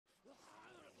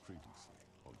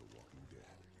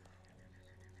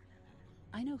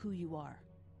I know who you are.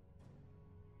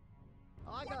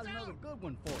 I got another good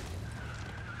one for you.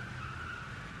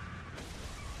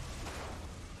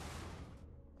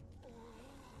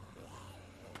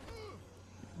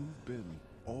 You've been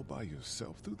all by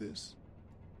yourself through this?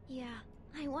 Yeah,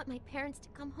 I want my parents to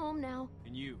come home now.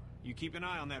 And you keep an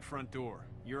eye on that front door.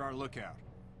 You're our lookout.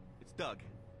 It's Doug.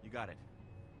 You got it.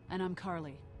 And I'm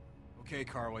Carly. Okay,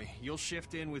 Carly, you'll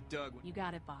shift in with Doug. You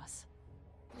got it, boss.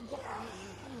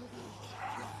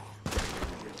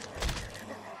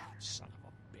 Son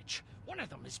of a bitch. One of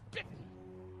them is bitten.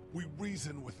 We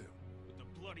reason with him. With the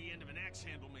bloody end of an axe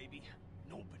handle, maybe.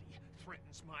 Nobody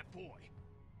threatens my boy.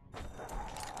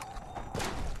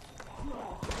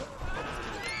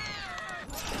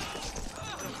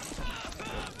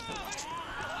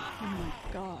 Oh my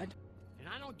God. And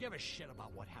I don't give a shit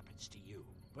about what happens to you.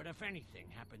 But if anything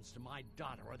happens to my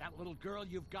daughter or that little girl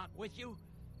you've got with you,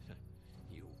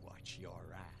 you watch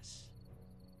your ass.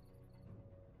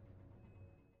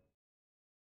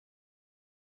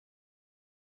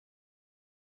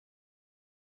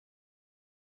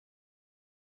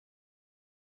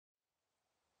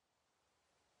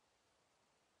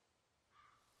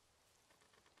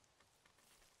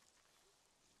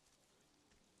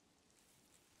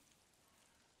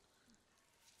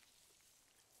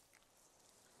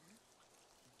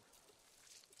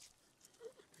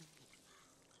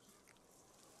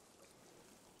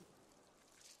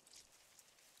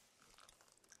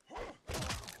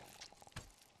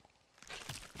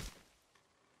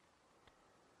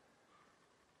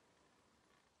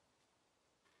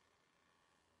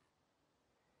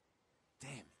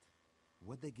 Damn it.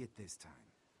 What'd they get this time?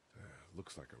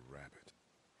 Looks like a rabbit.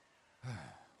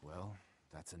 Well,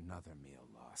 that's another meal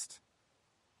lost.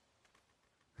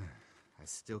 I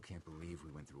still can't believe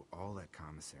we went through all that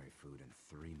commissary food in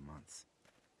 3 months.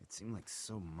 It seemed like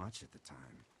so much at the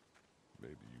time.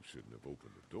 Maybe you shouldn't have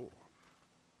opened the door.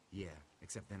 Yeah,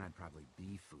 except then I'd probably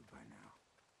be food by now.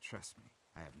 Trust me,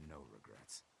 I have no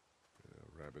regrets.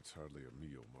 Yeah, rabbit's hardly a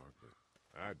meal, Mark,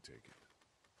 but I'd take it.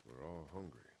 We're all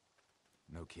hungry.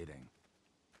 No kidding.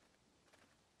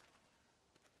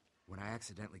 When I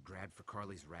accidentally grabbed for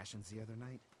Carly's rations the other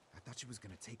night, I thought she was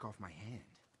gonna take off my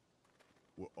hand.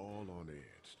 We're all on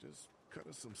edge. Just cut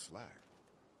us some slack.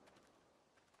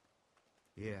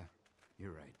 Yeah,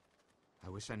 you're right. I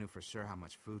wish I knew for sure how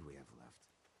much food we have left.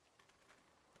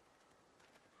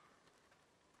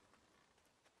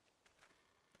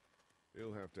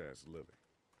 You'll have to ask Lily.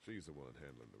 She's the one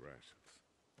handling the rations.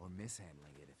 Or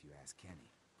mishandling it if you ask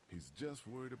Kenny. He's just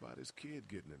worried about his kid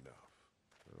getting enough.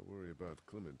 I worry about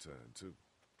Clementine, too.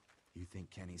 You think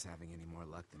Kenny's having any more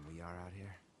luck than we are out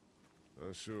here?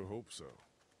 I sure hope so.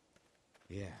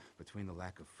 Yeah, between the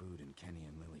lack of food and Kenny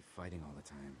and Lily fighting all the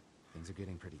time, things are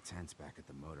getting pretty tense back at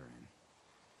the motor inn.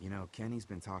 You know, Kenny's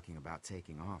been talking about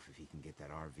taking off if he can get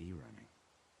that RV running.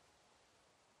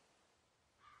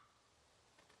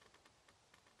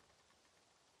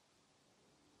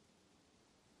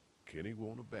 Kenny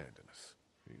won't abandon us.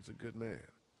 He's a good man.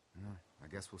 I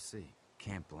guess we'll see.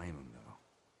 Can't blame him, though.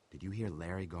 Did you hear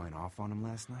Larry going off on him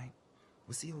last night?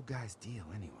 What's the old guy's deal,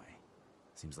 anyway?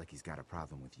 Seems like he's got a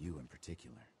problem with you in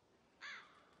particular.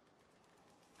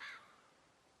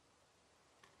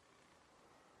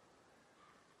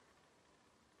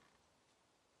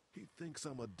 He thinks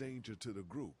I'm a danger to the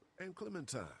group, and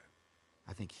Clementine.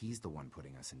 I think he's the one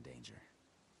putting us in danger.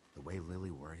 The way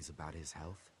Lily worries about his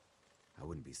health, I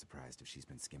wouldn't be surprised if she's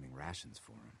been skimming rations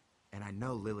for him. And I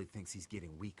know Lily thinks he's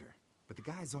getting weaker, but the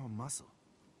guy's all muscle.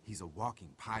 He's a walking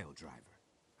pile driver.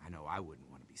 I know I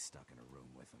wouldn't want to be stuck in a room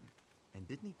with him. And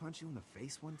didn't he punch you in the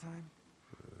face one time?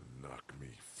 Knock me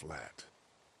flat.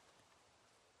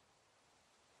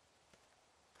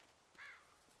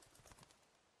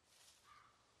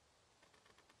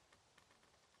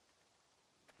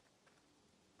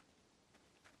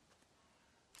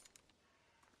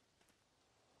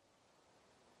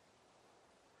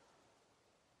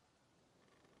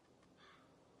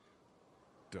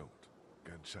 Don't.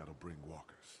 Gunshot'll bring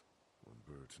walkers. One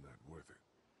bird's not worth it.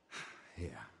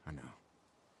 Yeah, I know.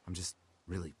 I'm just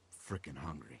really frickin'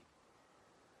 hungry.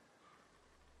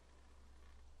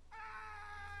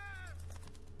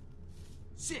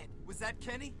 Shit! Was that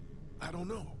Kenny? I don't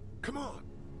know. Come on!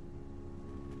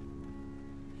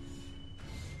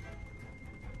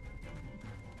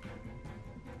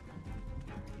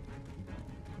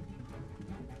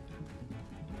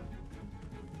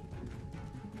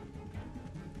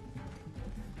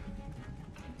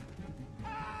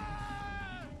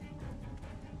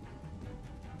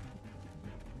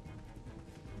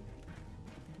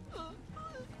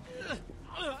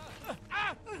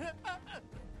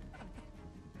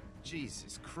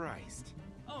 Jesus Christ.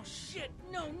 Oh, shit!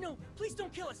 No, no! Please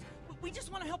don't kill us! We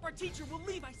just want to help our teacher. We'll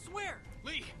leave, I swear!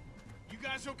 Lee, you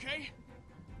guys okay?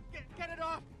 Get it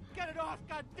off! Get it off!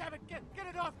 God damn it! Get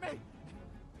it off me!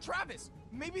 Travis,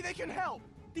 maybe they can help.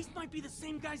 These might be the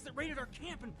same guys that raided our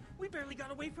camp, and we barely got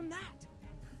away from that.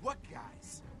 What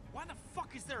guys? Why the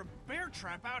fuck is there a bear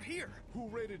trap out here? Who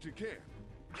raided your camp?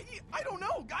 I don't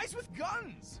know. Guys with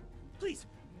guns. Please,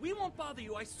 we won't bother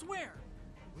you, I swear.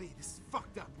 Lee, this is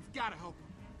fucked up. We've got to help him.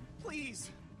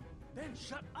 Please, Ben,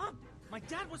 shut up! My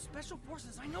dad was Special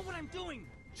Forces. I know what I'm doing.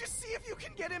 just see if you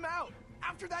can get him out.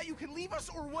 After that, you can leave us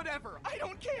or whatever. I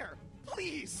don't care.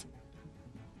 Please.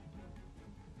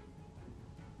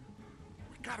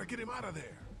 We gotta get him out of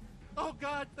there. Oh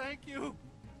God, thank you!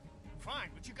 Fine,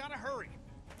 but you gotta hurry.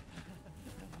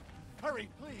 Hurry,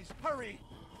 please, hurry!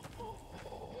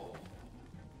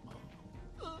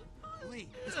 Lee,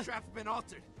 this trap's been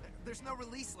altered. There's no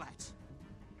release latch.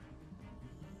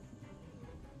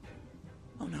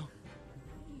 Oh no.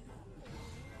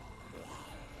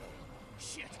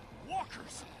 Shit,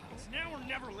 walkers. It's now or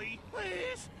never, Lee.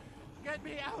 Please! Get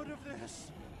me out of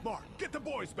this! Mark, get the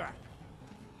boys back.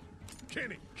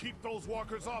 Kenny, keep those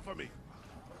walkers off of me.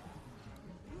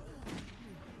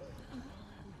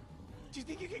 Do you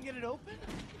think you can get it open?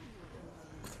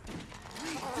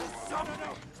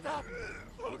 No, stop!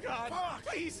 Oh God!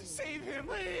 Please save him!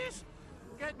 Please!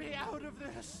 Get me out of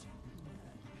this!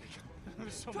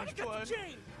 There's so Try much to cut blood. the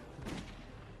chain!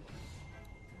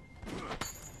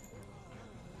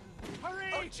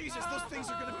 Hurry! Oh Jesus! Those things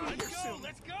are gonna be here Let's go, soon.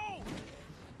 let's go!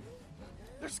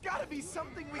 There's gotta be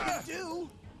something we can do.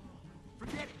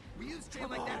 Forget it. We use chain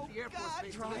like that at the Air Force God,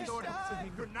 Base to try lift ordnance. stop.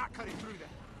 We're not cutting through that.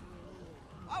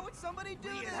 Why would somebody do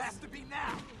Lee, it this? has to be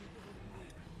now.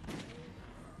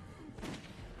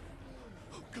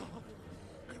 Oh God!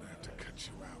 Gonna have to cut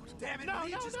you out. Damn it, No,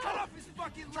 Lee, no, just no. cut off his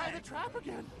fucking leg. Try the trap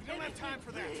again! We don't have time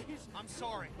for that. Please. I'm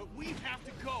sorry, but we have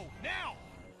to go, now!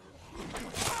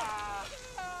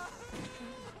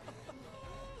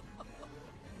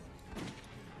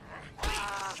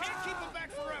 Can't keep them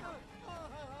back forever!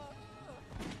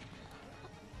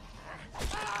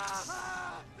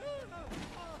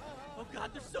 Oh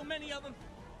God, there's so many of them!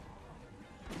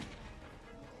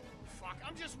 Fuck,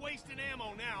 I'm just wasting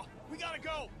ammo now. We gotta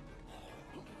go!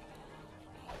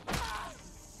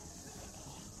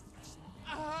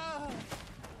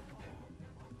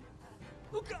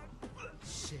 Oh God!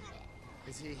 Shit.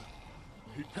 Is he?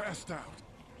 He passed out.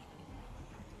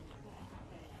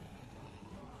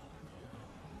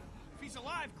 If he's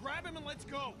alive, grab him and let's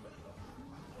go!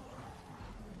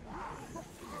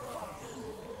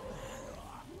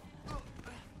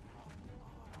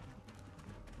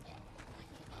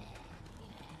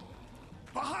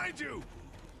 Behind you!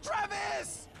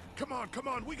 Travis! Come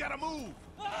on, we gotta move!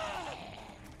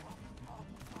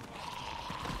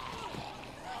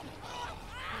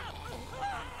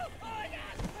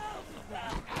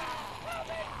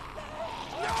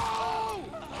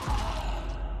 No!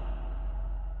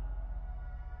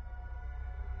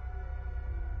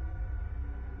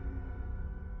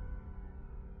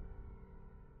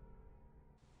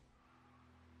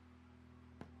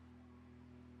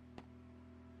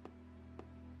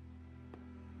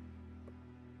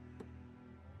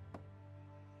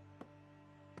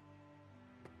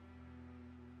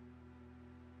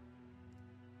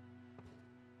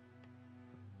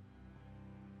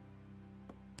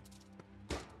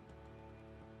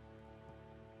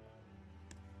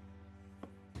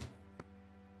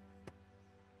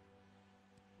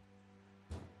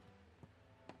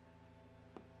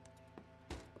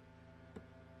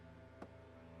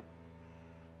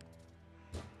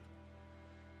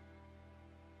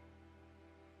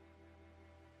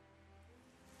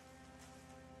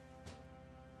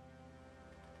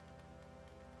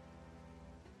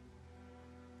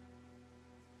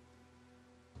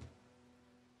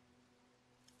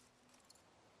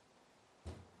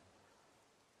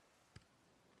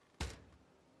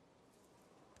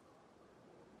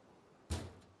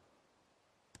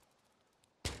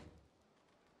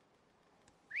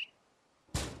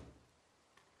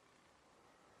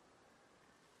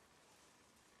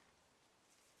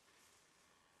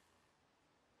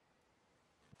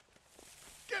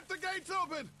 Get the gates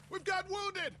open! We've got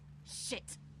wounded!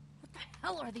 Shit! What the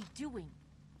hell are they doing?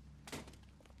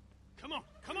 Come on,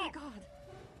 come on! God.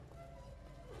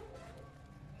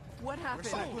 What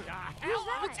happened? What the hell?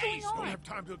 What's going Don't on? have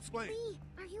time to explain. Lee,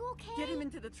 are you okay? Get him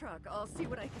into the truck. I'll see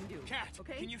what I can do. Cat,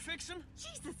 okay? can you fix him?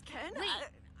 Jesus, Ken. Lee.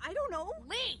 I don't know.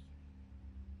 Lee!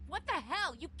 What the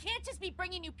hell? You can't just be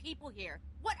bringing new people here.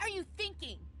 What are you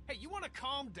thinking? Hey, you wanna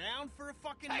calm down for a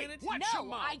fucking minute?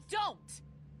 No, I don't!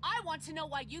 I want to know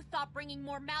why you thought bringing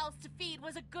more mouths to feed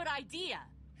was a good idea.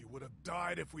 He would have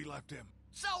died if we left him.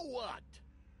 So what?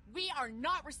 We are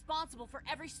not responsible for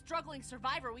every struggling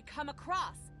survivor we come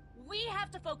across. We have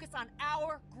to focus on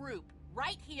our group,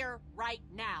 right here, right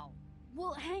now.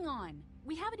 Well, hang on.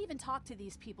 We haven't even talked to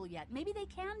these people yet. Maybe they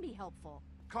can be helpful.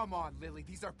 Come on, Lily.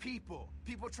 These are people.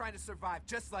 People trying to survive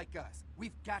just like us.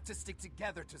 We've got to stick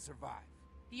together to survive.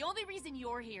 The only reason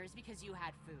you're here is because you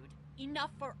had food.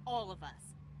 Enough for all of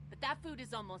us. But that food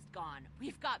is almost gone.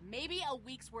 We've got maybe a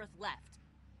week's worth left.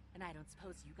 And I don't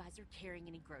suppose you guys are carrying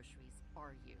any groceries,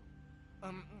 are you?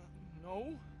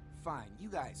 No? Fine, you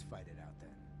guys fight it out then.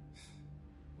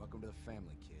 Welcome to the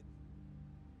family, kid.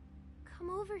 Come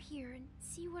over here and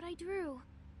see what I drew.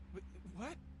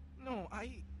 What? No,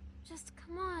 Just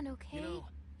come on, okay? You know,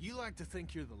 you like to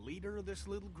think you're the leader of this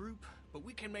little group, but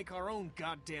we can make our own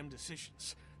goddamn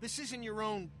decisions. This isn't your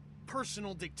own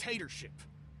personal dictatorship.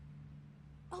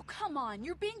 Oh, come on.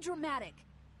 You're being dramatic.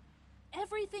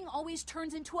 Everything always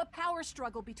turns into a power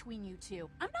struggle between you two.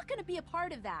 I'm not going to be a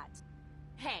part of that.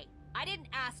 Hey, I didn't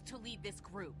ask to lead this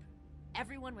group.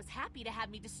 Everyone was happy to have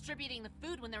me distributing the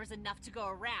food when there was enough to go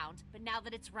around, but now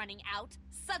that it's running out,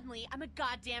 suddenly I'm a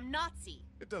goddamn Nazi.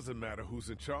 It doesn't matter who's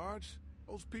in charge.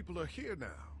 Those people are here now.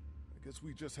 I guess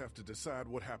we just have to decide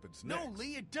what happens next. No,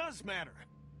 Lee, it does matter.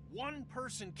 One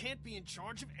person can't be in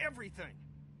charge of everything.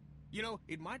 You know,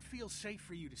 it might feel safe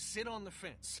for you to sit on the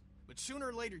fence, but sooner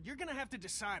or later, you're gonna have to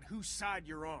decide whose side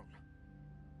you're on.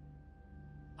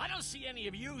 I don't see any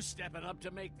of you stepping up to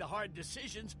make the hard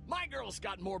decisions. My girl's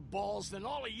got more balls than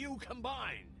all of you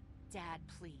combined. Dad,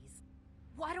 please.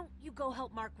 Why don't you go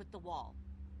help Mark with the wall?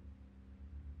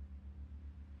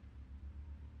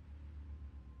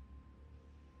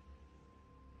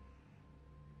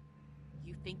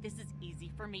 You think this is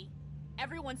easy for me?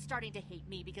 Everyone's starting to hate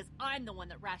me because I'm the one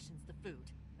that rations the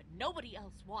food, but nobody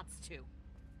else wants to.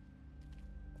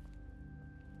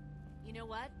 You know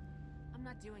what? I'm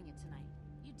not doing it tonight.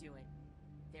 You do it.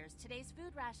 There's today's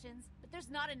food rations, but there's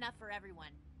not enough for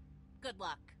everyone. Good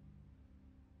luck.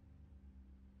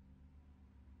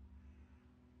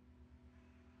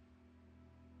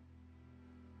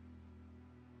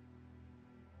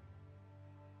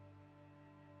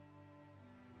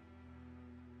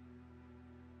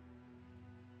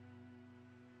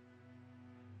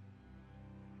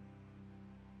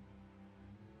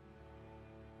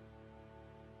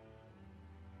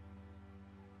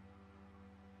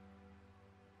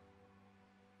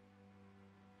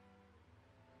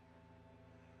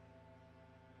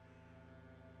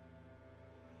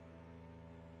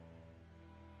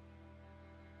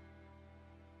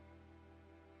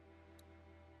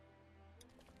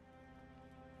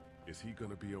 Is he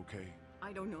gonna be okay?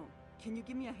 I don't know. Can you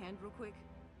give me a hand real quick?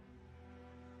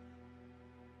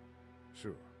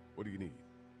 Sure. What do you need?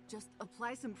 Just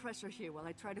apply some pressure here while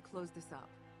I try to close this up.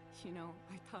 You know,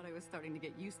 I thought I was starting to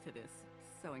get used to this,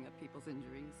 sewing up people's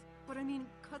injuries. But I mean,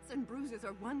 cuts and bruises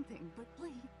are one thing, but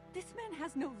Lee, this man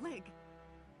has no leg.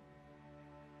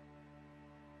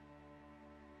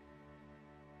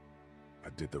 I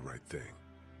did the right thing.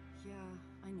 Yeah,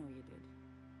 I know you did.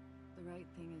 The right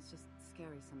thing is just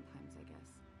scary sometimes, I guess.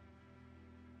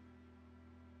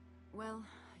 Well,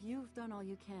 you've done all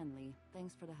you can, Lee.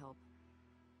 Thanks for the help.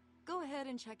 Go ahead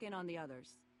and check in on the others.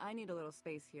 I need a little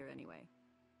space here anyway.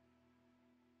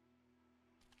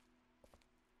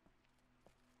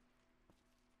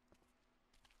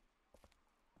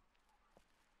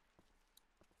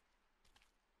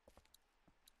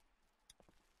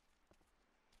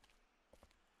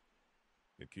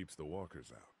 It keeps the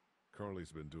walkers out.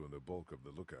 Carly's been doing the bulk of the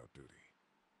lookout duty.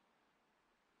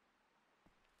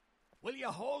 Will you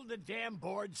hold the damn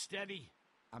board steady?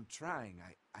 I'm trying.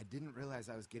 I didn't realize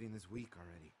I was getting this weak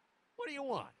already. What do you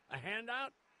want? A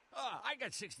handout? I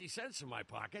got 60 cents in my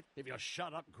pocket, if you'll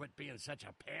shut up and quit being such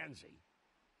a pansy.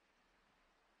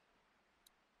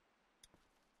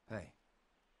 Hey,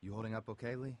 you holding up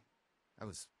okay, Lee? I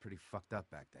was pretty fucked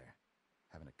up back there,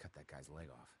 having to cut that guy's leg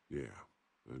off. Yeah,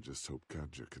 I just hope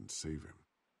Katja can save him.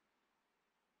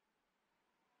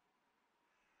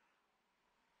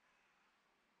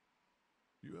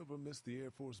 You ever miss the Air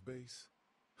Force Base?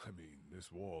 I mean,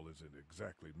 this wall isn't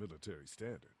exactly military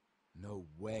standard. No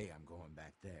way I'm going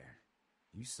back there.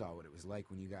 You saw what it was like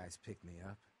when you guys picked me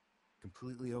up.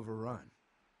 Completely overrun.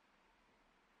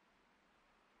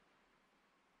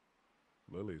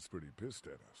 Lily's pretty pissed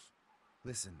at us.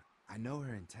 Listen, I know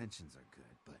her intentions are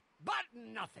good, but... But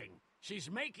nothing!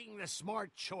 She's making the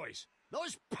smart choice.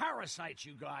 Those parasites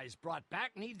you guys brought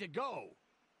back need to go.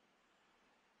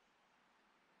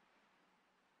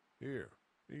 Here,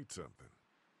 eat something.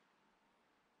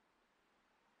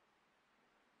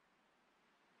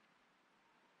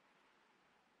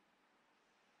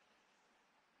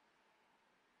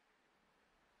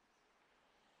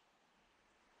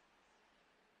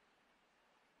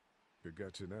 I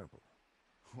got you an apple.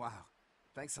 Wow.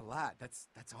 Thanks a lot. That's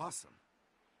awesome.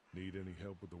 Need any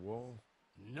help with the wall?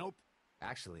 Nope.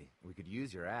 Actually, we could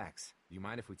use your axe. Do you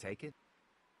mind if we take it?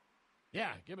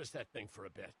 Yeah, give us that thing for a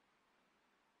bit.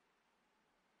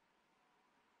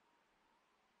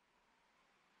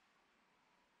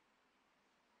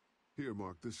 Here,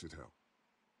 Mark, this should help.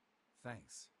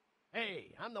 Thanks.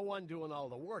 Hey, I'm the one doing all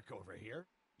the work over here.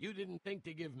 You didn't think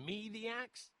to give me the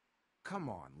axe? Come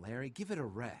on, Larry, give it a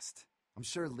rest. I'm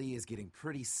sure Lee is getting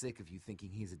pretty sick of you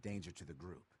thinking he's a danger to the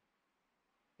group.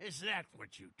 Is that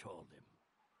what you told him?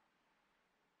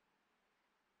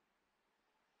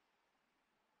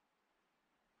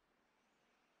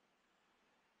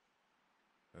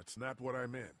 That's not what I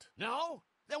meant. No?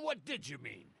 Then what did you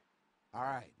mean? All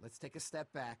right, let's take a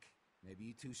step back. Maybe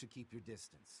you two should keep your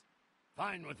distance.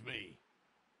 Fine with me.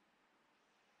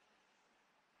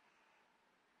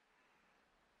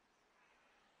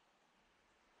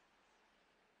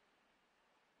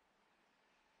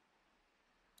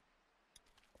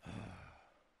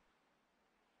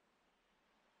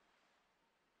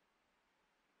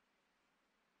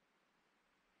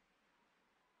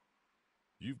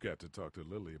 You've got to talk to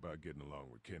Lily about getting along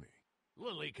with Kenny.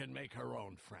 Lily can make her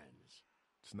own friends.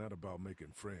 It's not about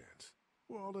making friends.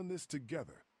 We're all in this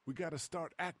together. We gotta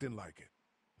start acting like it.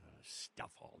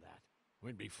 Stuff all that.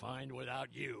 We'd be fine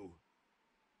without you.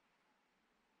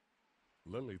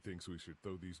 Lily thinks we should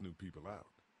throw these new people out.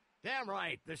 Damn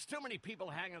right. There's too many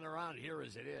people hanging around here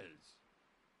as it is.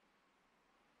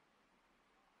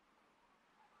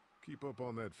 Keep up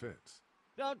on that fence.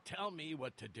 Don't tell me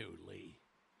what to do, Lee.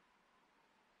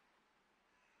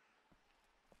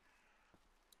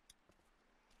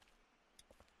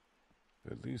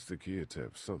 At least the kids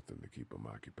have something to keep them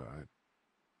occupied.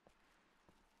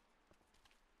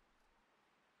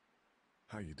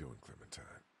 How you doing, Clementine?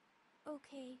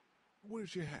 Okay.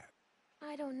 Where's your hat?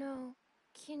 I don't know.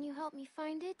 Can you help me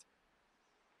find it?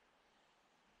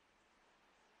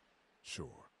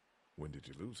 Sure. When did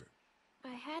you lose it?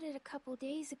 I had it a couple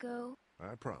days ago.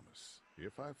 I promise.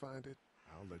 If I find it,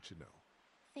 I'll let you know.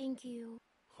 Thank you.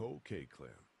 Okay, Clem.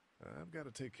 I've got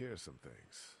to take care of some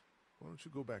things. Why don't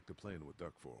you go back to playing with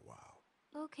Duck for a while?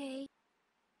 Okay.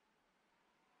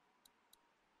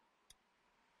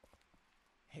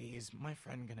 Hey, is my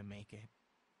friend gonna make it?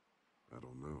 I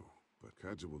don't know, but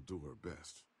Kaja will do her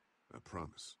best. I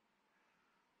promise.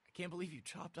 I can't believe you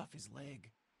chopped off his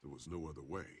leg. There was no other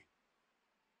way.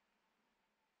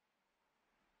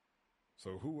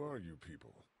 So who are you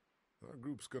people? Our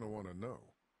group's gonna want to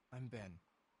know. I'm Ben.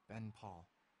 Ben Paul.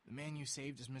 The man you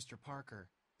saved is Mr. Parker,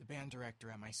 the band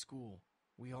director at my school.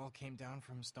 We all came down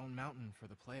from Stone Mountain for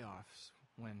the playoffs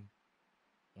when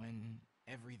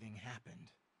everything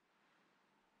happened.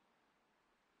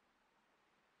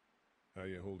 How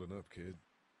you holding up, kid?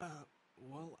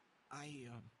 Well, I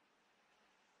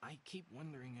keep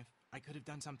wondering if I could have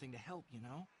done something to help, you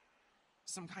know?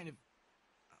 Some kind of,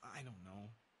 I don't know,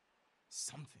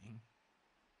 something.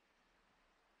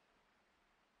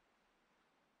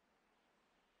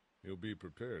 You'll be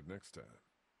prepared next time.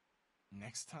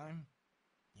 Next time?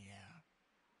 Yeah.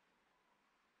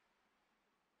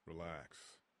 Relax.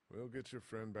 We'll get your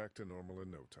friend back to normal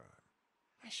in no time.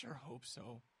 I sure hope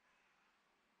so.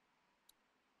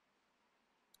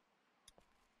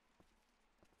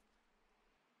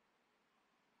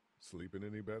 Sleeping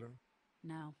any better?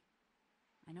 No.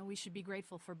 I know we should be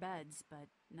grateful for beds, but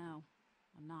no,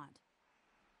 I'm not.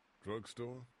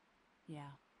 Drugstore?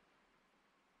 Yeah.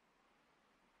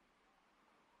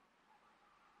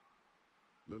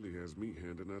 Lily has me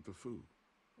handing out the food.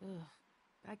 Ugh,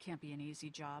 that can't be an easy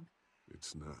job.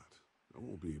 It's not. I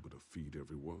won't be able to feed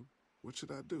everyone. What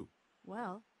should I do?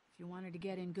 Well, if you wanted to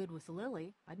get in good with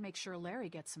Lily, I'd make sure Larry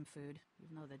gets some food,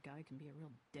 even though that guy can be a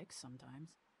real dick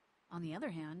sometimes. On the other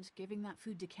hand, giving that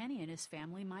food to Kenny and his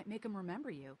family might make him remember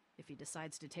you, if he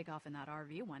decides to take off in that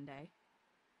RV one day.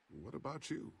 What about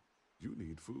you? You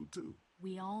need food too.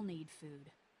 We all need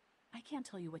food. I can't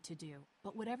tell you what to do,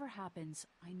 but whatever happens,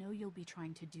 I know you'll be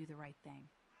trying to do the right thing.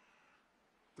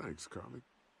 Thanks, Carly.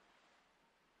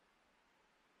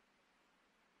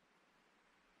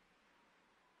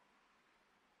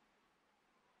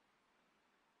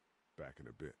 Back in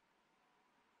a bit.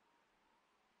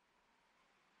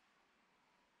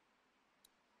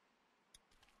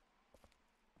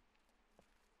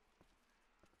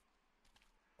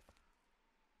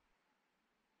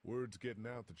 Word's getting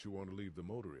out that you want to leave the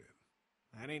motor in.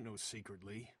 That ain't no secret,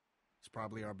 Lee. It's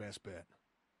probably our best bet.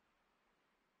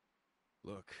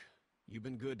 Look, you've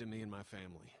been good to me and my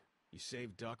family. You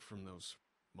saved Duck from those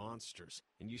monsters,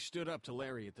 and you stood up to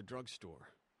Larry at the drugstore.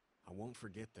 I won't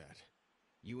forget that.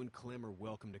 You and Clem are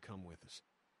welcome to come with us.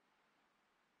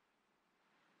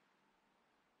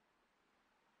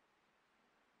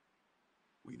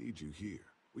 We need you here.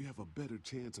 We have a better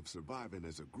chance of surviving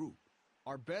as a group.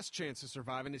 Our best chance of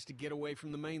surviving is to get away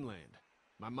from the mainland.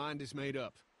 My mind is made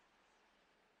up.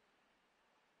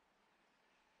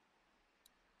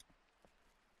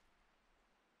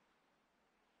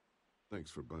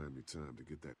 Thanks for buying me time to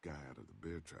get that guy out of the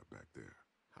bear trap back there.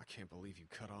 I can't believe you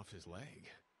cut off his leg.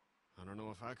 I don't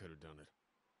know if I could have done it.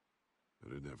 I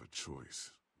didn't have a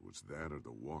choice. It was that or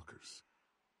the walkers.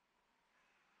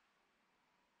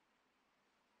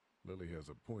 Lily has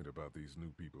a point about these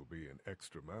new people being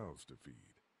extra mouths to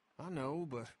feed. I know,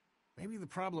 but maybe the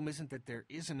problem isn't that there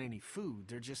isn't any food.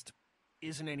 There just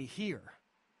isn't any here.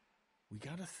 We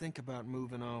gotta think about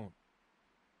moving on.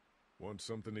 Want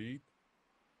something to eat?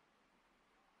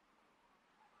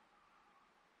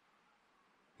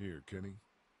 Here, Kenny.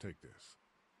 Take this.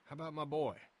 How about my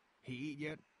boy? He eat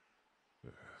yet?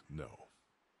 No.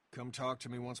 Come talk to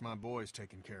me once my boy's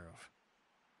taken care of.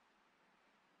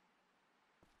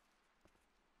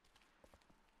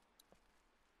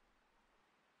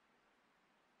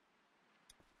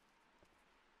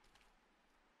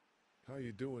 How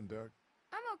you doing, Duck?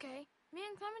 I'm okay. Me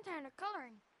and Clementine are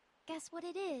coloring. Guess what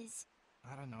it is?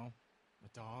 I don't know. A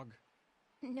dog?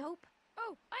 Nope.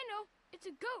 Oh, I know. It's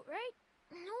a goat, right?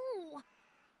 No.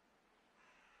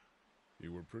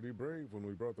 You were pretty brave when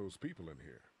we brought those people in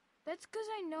here. That's 'cause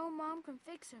I know Mom can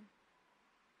fix him.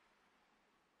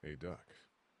 Hey, Duck.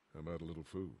 How about a little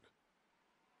food?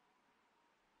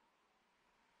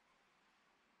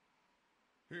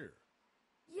 Here.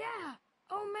 Yeah.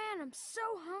 Oh man, I'm so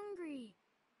hungry.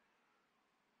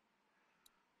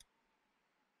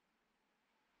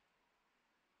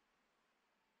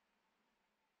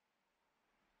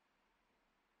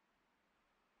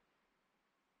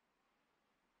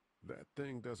 That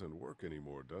thing doesn't work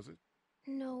anymore, does it?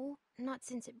 No, not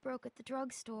since it broke at the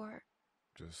drugstore.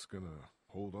 Just gonna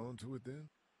hold on to it then?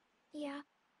 Yeah,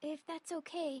 if that's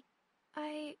okay.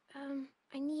 I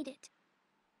need it.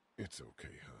 It's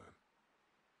okay, hon.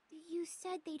 You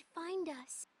said they'd find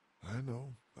us. I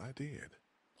know, I did.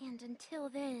 And until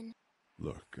then...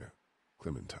 Look,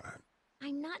 Clementine.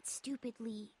 I'm not stupid,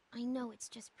 Lee. I know it's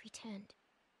just pretend.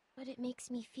 But it makes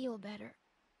me feel better.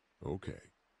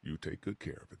 Okay, you take good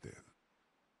care of it then.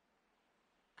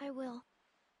 I will.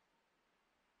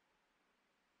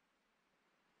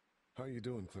 How you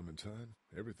doing, Clementine?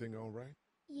 Everything all right?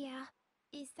 Yeah.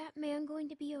 Is that man going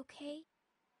to be okay?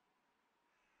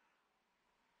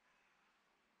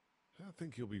 I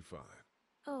think he'll be fine.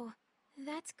 Oh,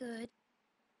 that's good.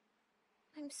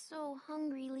 I'm so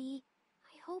hungry, Lee.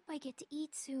 I hope I get to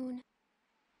eat soon.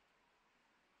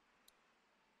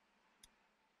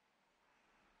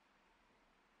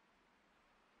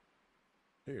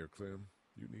 Here, Clem.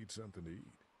 You need something to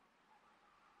eat.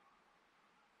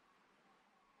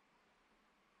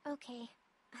 Okay.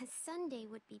 A Sunday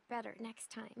would be better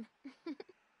next time.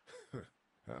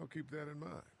 I'll keep that in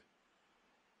mind.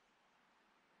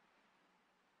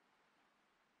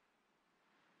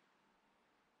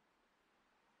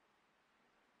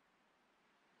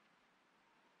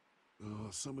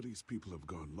 Some of these people have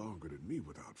gone longer than me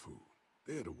without food.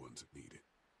 They're the ones that need it.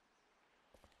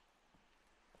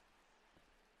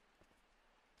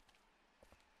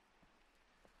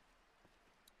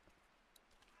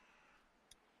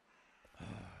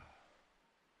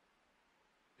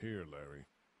 Here, Larry.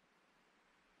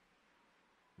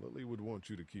 Lily would want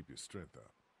you to keep your strength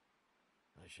up.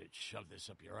 I should shove this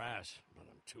up your ass, but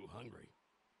I'm too hungry.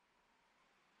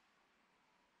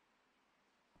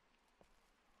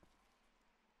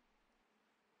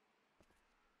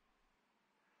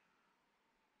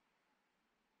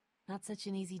 Not such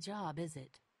an easy job, is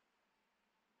it?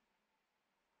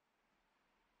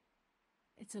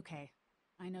 It's okay.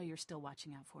 I know you're still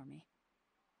watching out for me.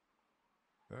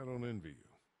 I don't envy you.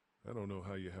 I don't know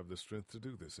how you have the strength to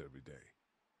do this every day.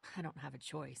 I don't have a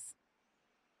choice.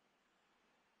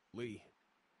 Lee.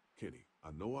 Kenny,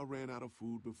 I know I ran out of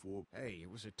food before. Hey,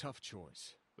 it was a tough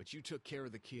choice, but you took care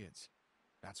of the kids.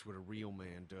 That's what a real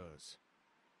man does.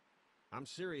 I'm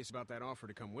serious about that offer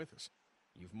to come with us.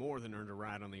 You've more than earned a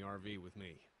ride on the RV with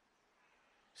me.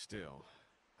 Still,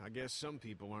 I guess some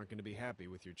people aren't going to be happy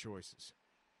with your choices.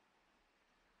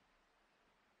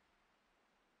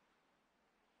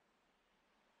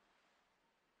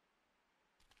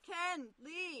 Ken,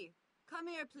 Lee, come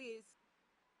here, please.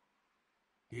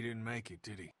 He didn't make it,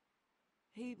 did he?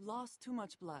 He lost too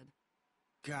much blood.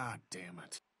 God damn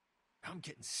it. I'm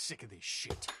getting sick of this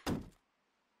shit.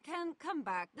 Ken, come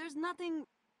back. There's nothing...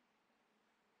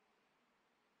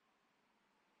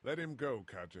 Let him go,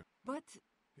 Katja. But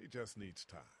He just needs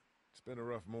time. It's been a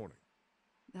rough morning.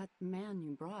 That man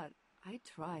you brought, I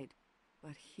tried,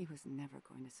 but he was never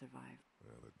going to survive.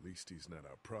 Well, at least he's not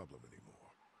our problem anymore.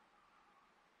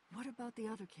 What about the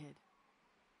other kid?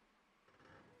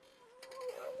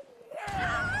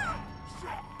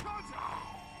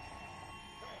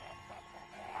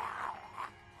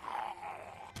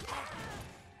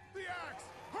 The axe!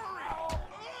 Hurry!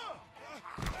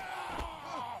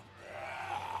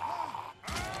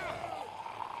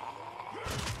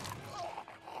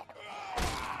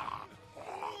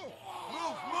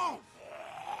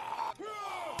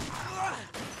 Move!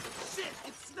 Shit,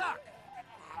 it's stuck!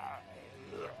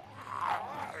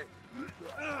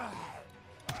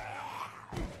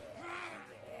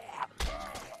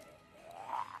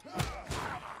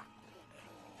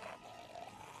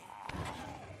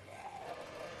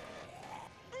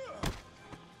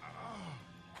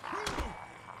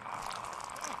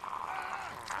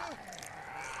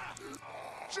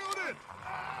 Shoot it!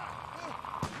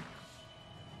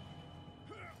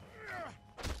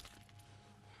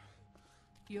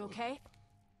 You okay?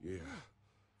 Yeah,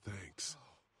 thanks.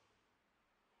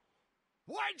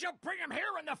 Why'd you bring him here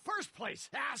in the first place,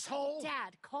 asshole?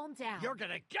 Dad, calm down. You're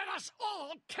gonna get us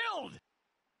all killed!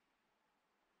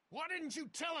 Why didn't you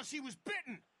tell us he was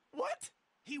bitten? What?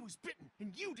 He was bitten,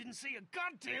 and you didn't say a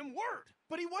goddamn word!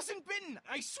 But he wasn't bitten,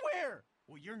 I swear!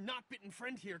 Well, your not-bitten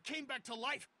friend here came back to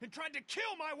life and tried to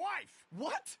kill my wife!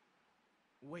 What?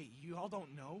 Wait, you all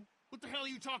don't know? What the hell are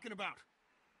you talking about?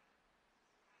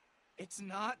 It's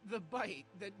not the bite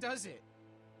that does it.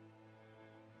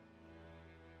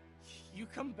 You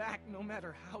come back no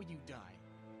matter how you die.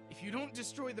 If you don't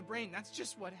destroy the brain, that's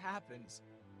just what happens.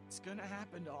 It's gonna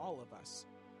happen to all of us.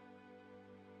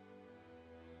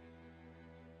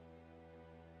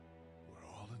 We're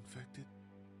all infected?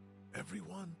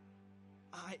 Everyone?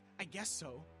 I guess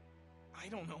so. I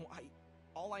don't know.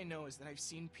 All I know is that I've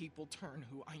seen people turn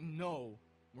who I know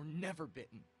were never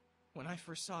bitten. When I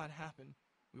first saw it happen,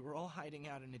 we were all hiding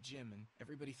out in a gym and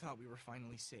everybody thought we were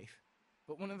finally safe.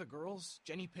 But one of the girls,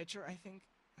 Jenny Pitcher, I think,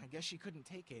 I guess she couldn't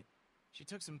take it. She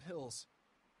took some pills.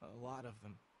 A lot of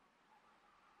them.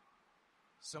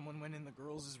 Someone went in the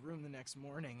girls' room the next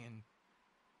morning and...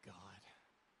 God.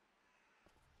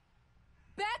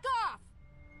 Back off!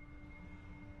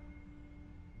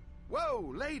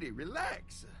 Whoa, lady,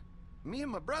 relax. Me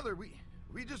and my brother, we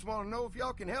just want to know if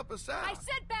y'all can help us out. I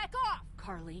said back off!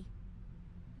 Carly.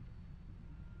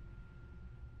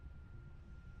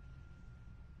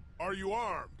 Are you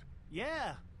armed?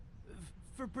 Yeah,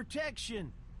 for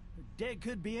protection. Dead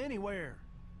could be anywhere.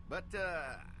 But,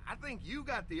 I think you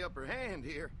got the upper hand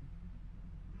here.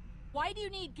 Why do you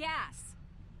need gas?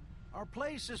 Our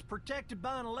place is protected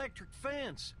by an electric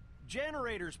fence.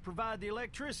 Generators provide the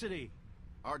electricity.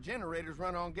 Our generators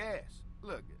run on gas.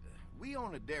 Look, we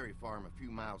own a dairy farm a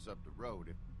few miles up the road.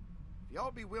 If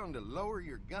y'all be willing to lower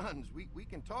your guns, we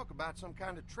can talk about some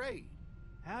kind of trade.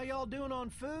 How y'all doing on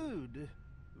food?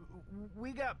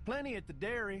 We got plenty at the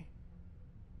dairy.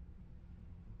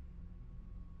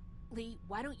 Lee,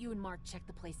 why don't you and Mark check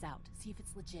the place out? See if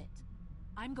it's legit.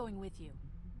 I'm going with you.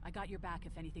 I got your back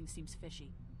if anything seems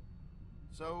fishy.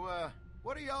 So,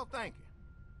 what are y'all thinking?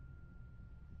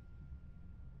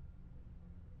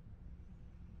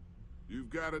 You've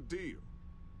got a deal.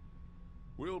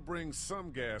 We'll bring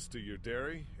some gas to your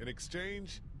dairy. In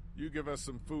exchange, you give us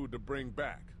some food to bring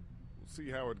back. We'll see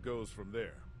how it goes from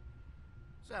there.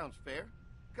 Sounds fair.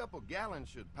 A couple gallons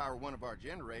should power one of our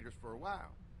generators for a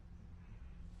while.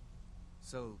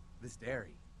 So, this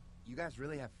dairy, you guys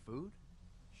really have food?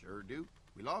 Sure do.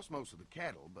 We lost most of the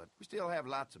cattle, but we still have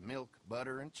lots of milk,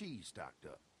 butter, and cheese stocked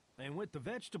up. And with the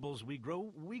vegetables we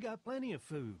grow, we got plenty of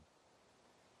food.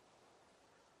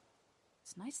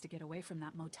 It's nice to get away from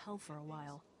that motel for a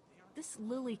while. This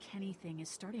Lily Kenny thing is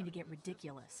starting to get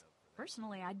ridiculous.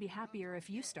 Personally, I'd be happier if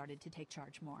you started to take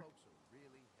charge more.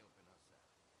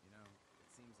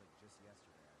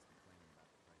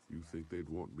 You think they'd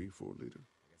want me for a leader?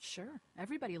 Sure,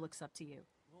 everybody looks up to you.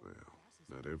 Well,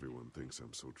 not everyone thinks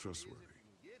I'm so trustworthy.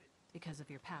 Because of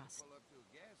your past.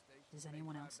 Does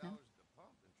anyone else know?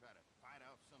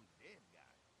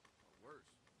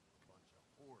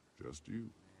 Just you.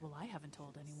 Well, I haven't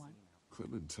told anyone.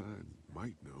 Clementine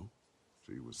might know.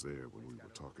 She was there when we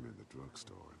were talking in the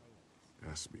drugstore and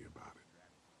asked me about it.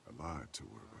 I lied to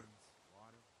her, but...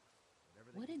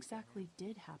 What exactly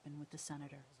did happen with the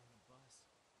senator?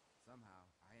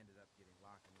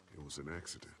 It was an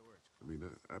accident. I mean,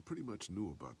 I pretty much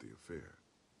knew about the affair.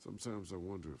 Sometimes I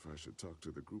wonder if I should talk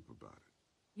to the group about it.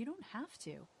 You don't have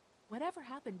to. Whatever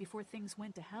happened before things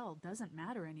went to hell doesn't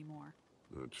matter anymore.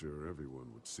 Not sure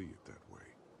everyone would see it that way.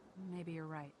 Maybe you're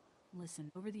right.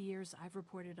 Listen, over the years, I've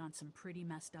reported on some pretty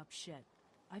messed up shit.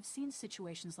 I've seen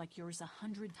situations like yours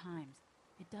 100 times.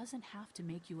 It doesn't have to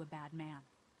make you a bad man.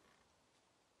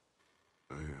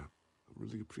 I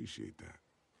really appreciate that.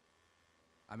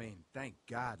 I mean, thank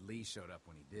God Lee showed up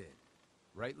when he did.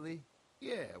 Right, Lee?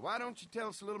 Yeah, why don't you tell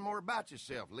us a little more about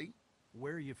yourself, Lee?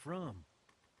 Where are you from?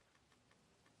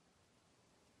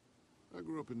 I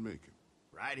grew up in Macon.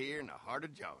 Right here in the heart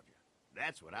of Georgia.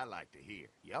 That's what I like to hear.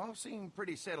 Y'all seem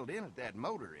pretty settled in at that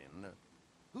motor inn.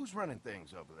 Who's running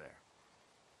things over there?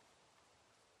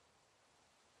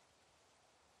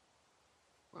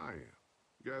 I am.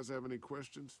 You guys have any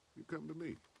questions? You come to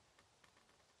me.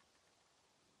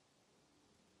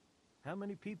 How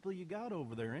many people you got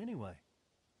over there anyway?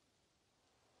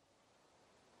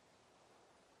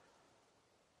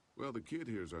 Well, the kid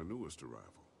here's our newest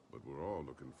arrival, but we're all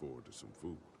looking forward to some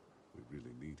food. We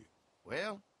really need it.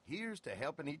 Well, here's to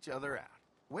helping each other out.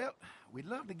 Well, we'd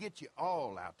love to get you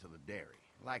all out to the dairy.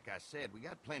 Like I said, we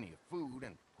got plenty of food,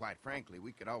 and quite frankly,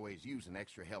 we could always use an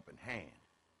extra helping hand.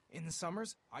 In the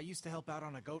summers, I used to help out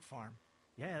on a goat farm.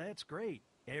 Yeah, that's great.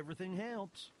 Everything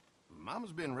helps.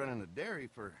 Mama's been running a dairy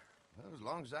for, well, as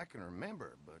long as I can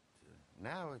remember, but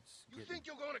now it's You think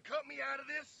you're gonna cut me out of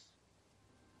this?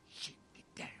 Shit,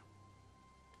 get down.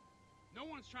 No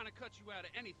one's trying to cut you out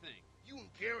of anything. You and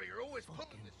Gary are always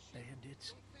pulling this shit.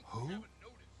 Bandits. Who?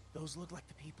 Those look like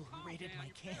the people who raided my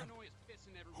camp.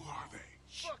 Who are they?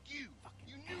 Fuck you!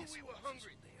 You knew we were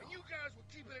hungry, and you guys were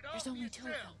keeping it all There's for only 2 of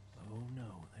them. yourselves. Oh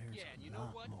no, there's Yeah, and you a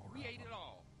know lot what? more We of ate it them.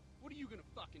 all. What are you gonna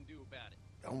fucking do about it?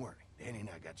 Don't worry, Danny and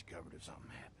I got you covered if something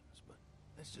happens, but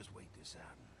let's just wait this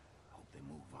out and hope they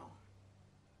move on.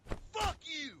 Fuck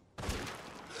you!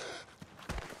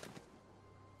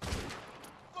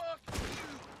 Fuck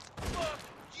you! Fuck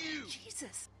you!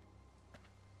 Jesus!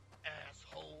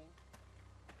 Asshole!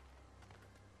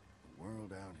 The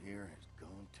world out here has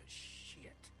gone to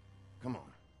shit. Come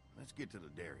on, let's get to the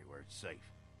dairy where it's safe.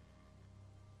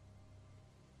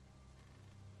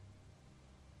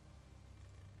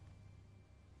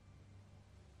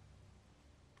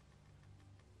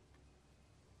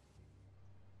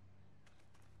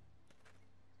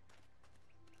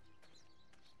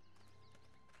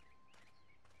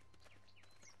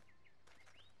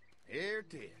 Here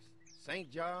it is, St.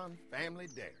 John Family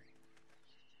Dairy.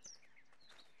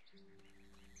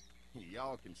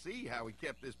 Y'all can see how we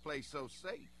kept this place so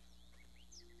safe.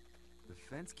 The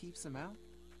fence keeps them out?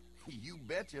 You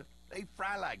betcha. They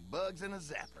fry like bugs in a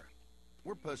zapper.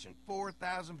 We're pushing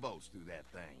 4,000 volts through that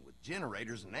thing with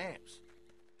generators and amps.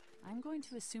 I'm going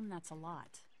to assume that's a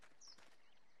lot.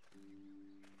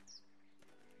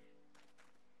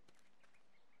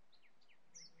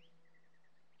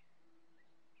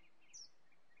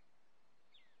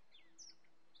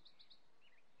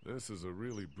 This is a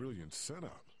really brilliant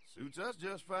setup. Suits us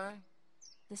just fine.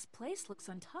 This place looks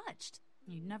untouched.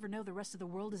 You'd never know the rest of the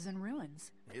world is in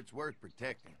ruins. It's worth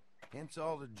protecting, hence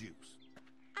all the juice.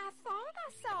 I thought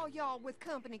I saw y'all with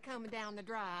company coming down the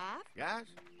drive. Guys,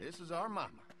 this is our mama.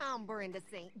 I'm Brenda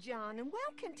St. John, and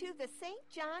welcome to the St.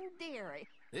 John Dairy.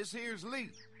 This here's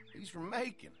Lee. He's from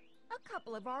Macon. A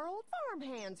couple of our old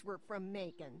farmhands were from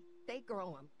Macon. They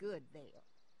grow 'em good there.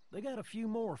 They got a few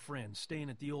more friends staying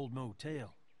at the old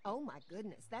motel. Oh my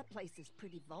goodness, that place is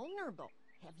pretty vulnerable.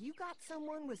 Have you got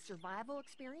someone with survival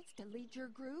experience to lead your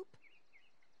group?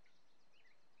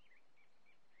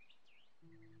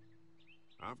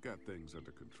 I've got things under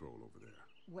control over there.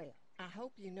 Well, I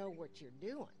hope you know what you're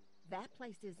doing. That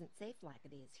place isn't safe like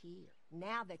it is here.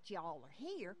 Now that y'all are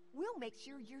here, we'll make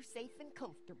sure you're safe and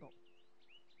comfortable.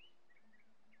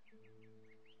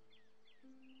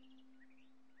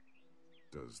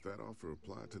 Does that offer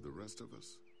apply to the rest of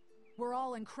us? We're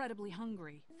all incredibly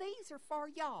hungry. These are for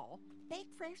y'all.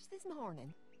 Baked fresh this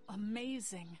morning.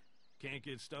 Amazing. Can't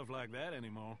get stuff like that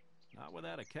anymore. Not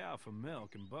without a cow for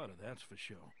milk and butter, that's for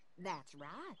sure. That's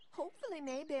right. Hopefully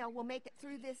Maybelle will make it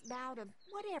through this bout of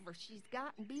whatever she's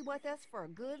got and be with us for a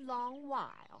good long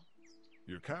while.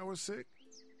 Your cow is sick?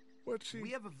 What's she?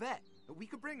 We have a vet. We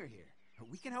could bring her here.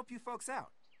 We can help you folks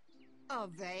out. A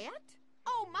vet?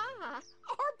 Oh my!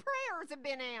 Our prayers have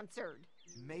been answered.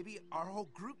 Maybe our whole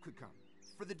group could come.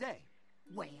 For the day.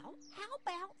 Well, how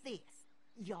about this?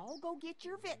 Y'all go get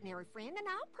your veterinary friend and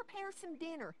I'll prepare some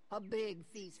dinner. A big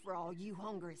feast for all you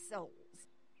hungry souls.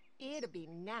 It'd be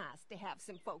nice to have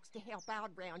some folks to help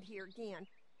out around here again.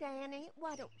 Danny,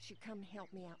 why don't you come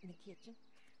help me out in the kitchen?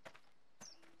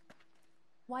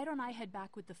 Why don't I head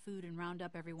back with the food and round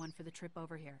up everyone for the trip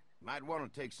over here? Might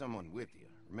want to take someone with you.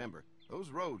 Remember, those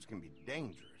roads can be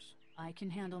dangerous. I can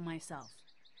handle myself.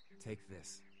 Take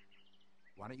this.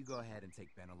 Why don't you go ahead and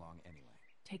take Ben along anyway?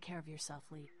 Take care of yourself,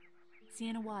 Lee. See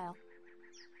you in a while.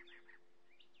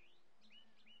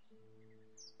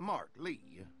 Mark,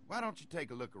 Lee, why don't you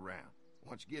take a look around?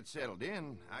 Once you get settled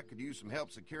in, I could use some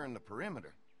help securing the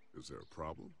perimeter. Is there a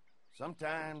problem?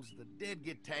 Sometimes the dead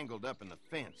get tangled up in the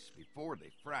fence before they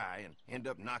fry and end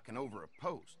up knocking over a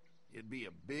post. It'd be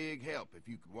a big help if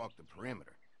you could walk the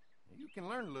perimeter. You can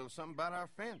learn a little something about our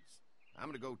fence. I'm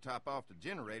gonna go top off the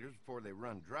generators before they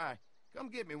run dry. Come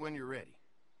get me when you're ready.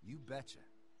 You betcha.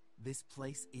 This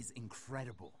place is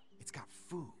incredible. It's got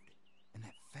food. And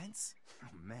that fence?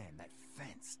 Oh man, that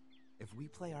fence. If we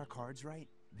play our cards right,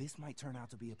 this might turn out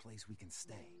to be a place we can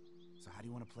stay. So how do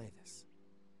you want to play this?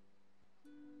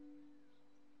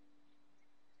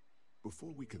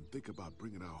 Before we can think about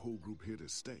bringing our whole group here to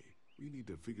stay, we need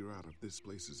to figure out if this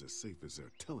place is as safe as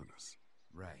they're telling us.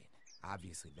 Right.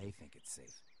 Obviously they think it's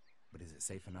safe. But is it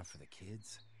safe enough for the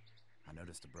kids? I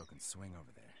noticed a broken swing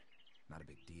over there. Not a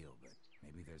big deal, but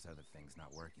maybe there's other things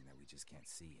not working that we just can't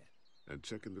see yet. And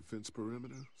checking the fence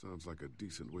perimeter sounds like a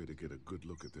decent way to get a good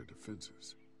look at their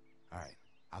defenses. All right.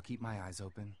 I'll keep my eyes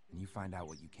open, and you find out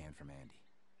what you can from Andy.